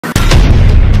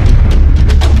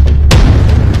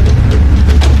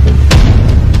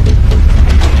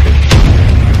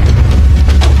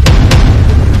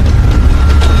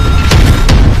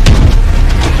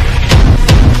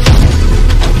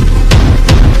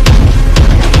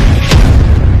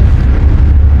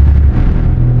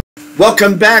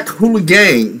Welcome back,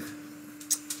 Hooligan.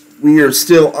 We are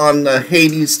still on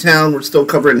Hadestown. We're still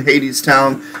covering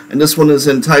Hadestown, and this one is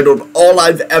entitled All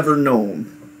I've Ever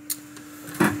Known.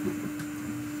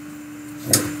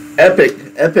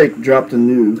 Epic dropped a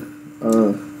new.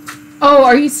 Oh,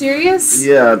 are you serious?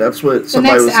 Yeah, that's what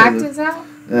somebody was saying. The next act is out?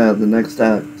 Yeah, the next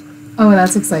act. Oh,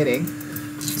 that's exciting.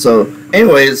 So,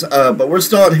 anyways, but we're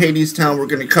still on Hadestown. We're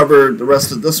going to cover the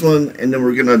rest of this one, and then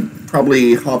we're going to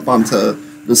probably hop onto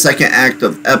the second act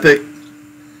of Epic.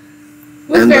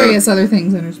 With various other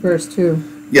things interspersed, too.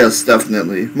 Yes,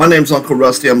 definitely. My name's Uncle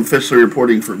Rusty. I'm officially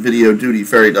reporting for Video Duty.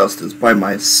 Fairy Dust is by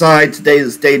my side. Today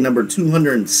is day number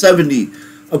 270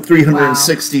 of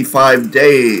 365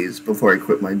 days before I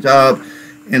quit my job,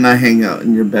 and I hang out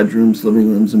in your bedrooms,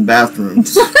 living rooms, and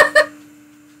bathrooms.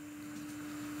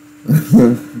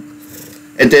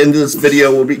 At the end of this video,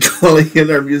 we'll be calling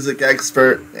in our music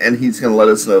expert, and he's going to let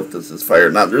us know if this is fire or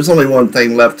not. There's only one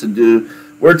thing left to do.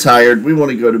 We're tired. We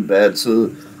want to go to bed, so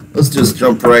let's just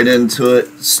jump right into it.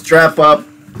 Strap up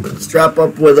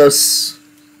with us.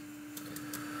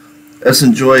 Let's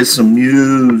enjoy some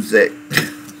music.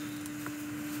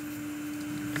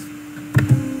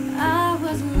 I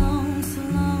was alone so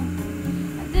long,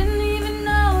 I didn't even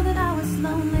know that I was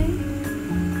lonely.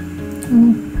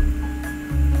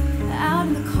 Out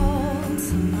in the cold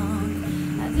so long,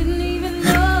 I didn't even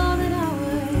know that I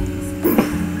was.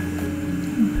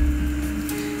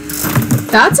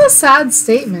 That's a sad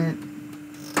statement.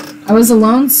 I was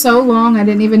alone so long, I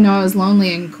didn't even know I was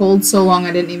lonely, and cold so long,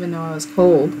 I didn't even know I was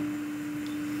cold.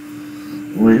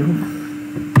 Well,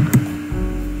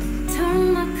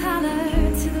 Turn my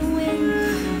collar to the wind.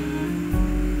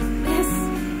 This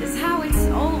is how it's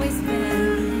always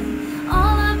been.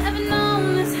 All I've ever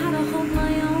known is how to hold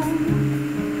my own.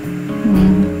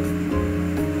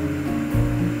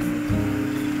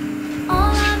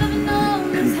 All I've ever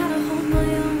known is how to hold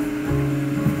my own.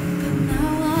 But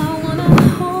now I wanna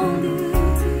hold you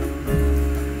too.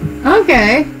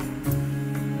 Okay.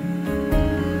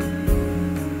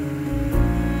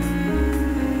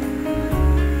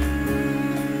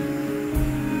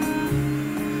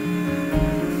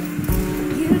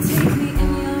 You take me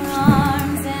in your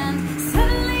arms and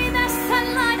suddenly there's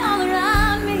sunlight all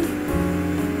around me.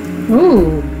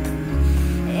 Ooh.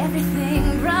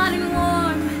 Everything bright and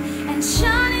warm and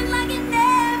shining like it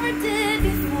never did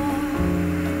before.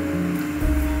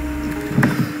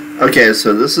 okay,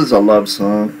 so this is a love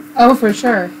song. Oh, for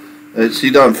sure. She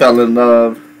done fell in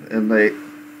love, and like,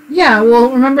 Yeah, well,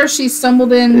 remember she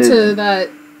stumbled into that,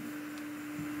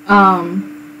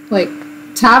 like,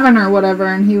 tavern or whatever,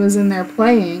 and he was in there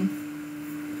playing.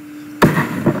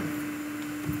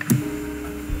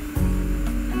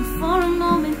 And for a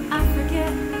moment I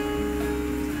forget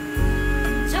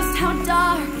just how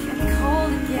dark and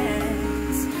cold it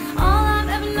gets. All I've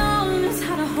ever known is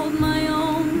how to hold my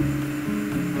own.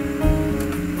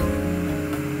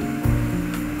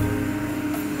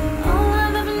 All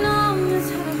I've ever known is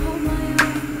how to hold my own.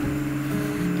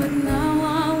 But now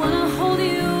I wanna hold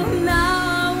you.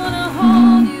 Now I wanna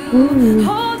hold you. Ooh.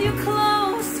 Hold you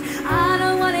close. I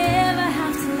don't wanna ever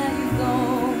have to let you go.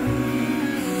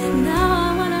 Now I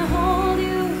wanna hold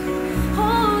you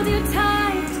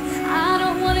tight. I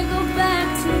don't wanna go back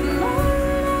to the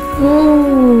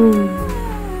Ooh.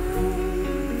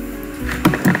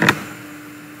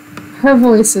 Her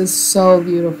voice is so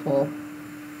beautiful.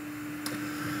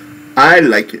 I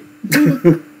like it. I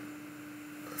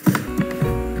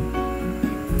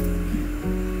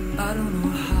don't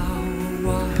know how or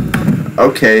why.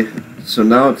 Okay, so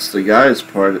now it's the guy's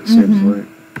part, it seems like.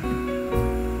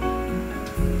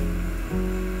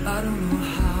 I don't know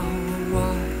how or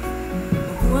why. But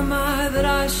who am I that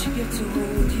I should get to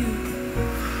hold you?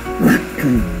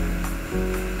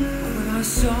 When I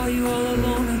saw you all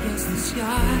alone against the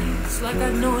sky, it's like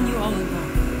I'd known you all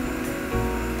along.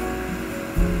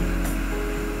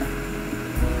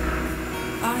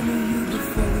 I knew you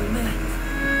before we met.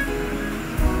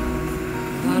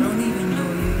 I don't even know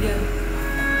you yet.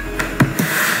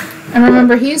 And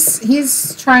remember,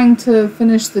 he's trying to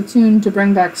finish the tune to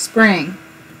bring back spring.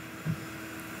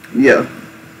 Yeah.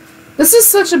 This is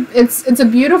such a it's a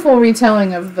beautiful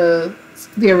retelling of the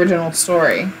original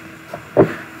story. All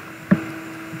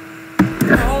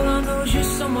I know is you're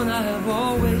someone I have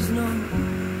always known.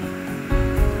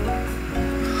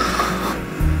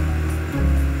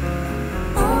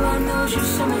 All I know is you're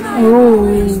someone I have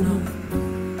always known.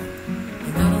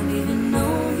 And I don't even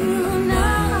know you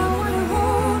now. I wanna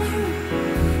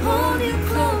hold you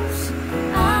close.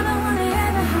 I don't wanna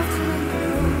ever have to let you go.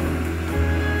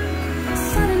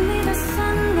 Suddenly the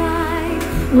sunlight,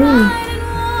 bright and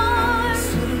warm.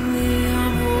 Suddenly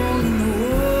I'm holding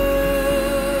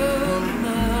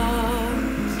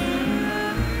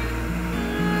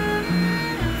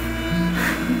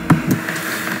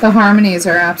The harmonies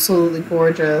are absolutely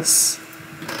gorgeous.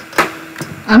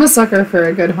 I'm a sucker for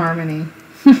a good harmony.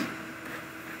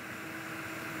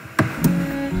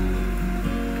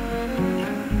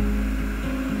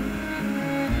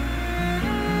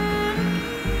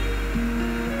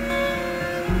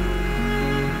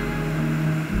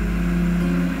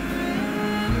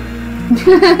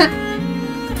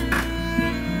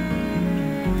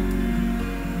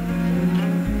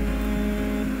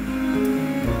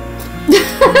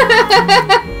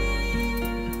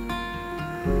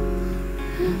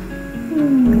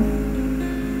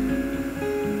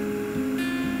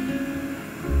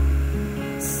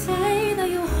 Say that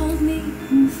you'll hold me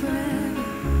forever.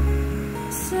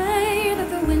 Say that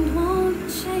the wind won't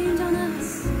change on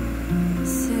us.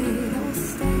 Say that we'll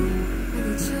stay with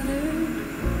each other,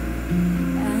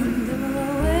 and it will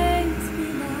always be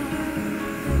like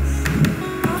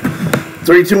this.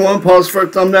 3, 2, 1. Pause for a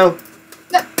thumbnail.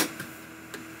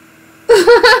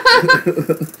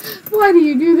 Why do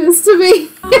you do this to me?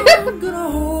 I'm gonna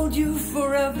hold you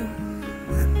forever.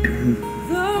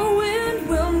 The wind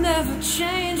will never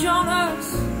change on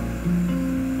us.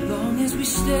 Long as we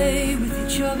stay with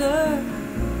each other,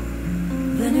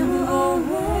 then it will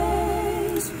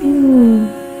always be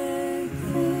like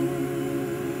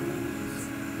this.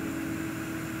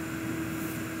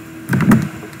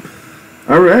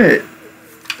 Alright.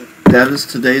 That is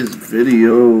today's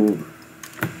video.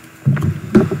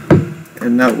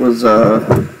 And that was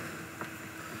a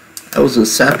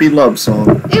sappy love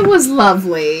song. It was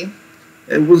lovely.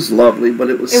 It was lovely, but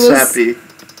it was sappy.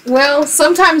 Well,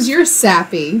 sometimes you're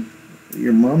sappy.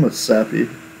 Your mama's sappy.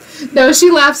 No,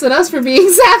 she laughs at us for being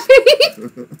sappy.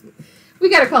 We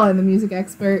gotta call in the music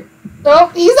expert. Oh,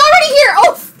 he's already here.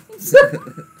 Oh,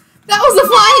 that was a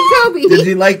flying Kobe. Did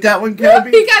you like that one,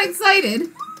 Kobe? He got excited.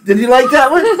 Did you like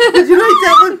that one? Did you like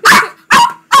that one?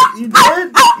 You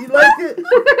did? You liked it?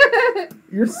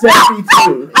 You're sappy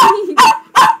too.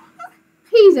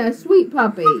 He's a sweet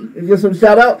puppy. You get some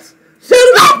shout outs? Shout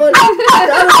him out, buddy! Shout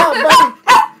him out, buddy!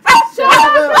 Shout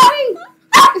out,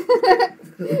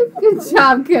 Kobe! Good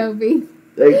job, Kobe.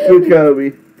 Thank you, Kobe.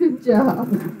 Good job.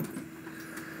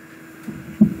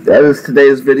 That is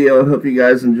today's video. I hope you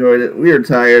guys enjoyed it. We are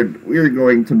tired. We are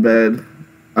going to bed.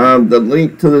 The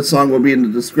link to the song will be in the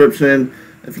description.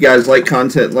 If you guys like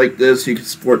content like this, you can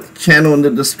support the channel in the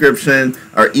description.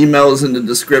 Our email is in the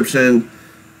description.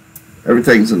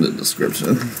 Everything's in the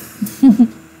description.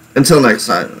 Until next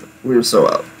time, we are so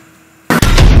out.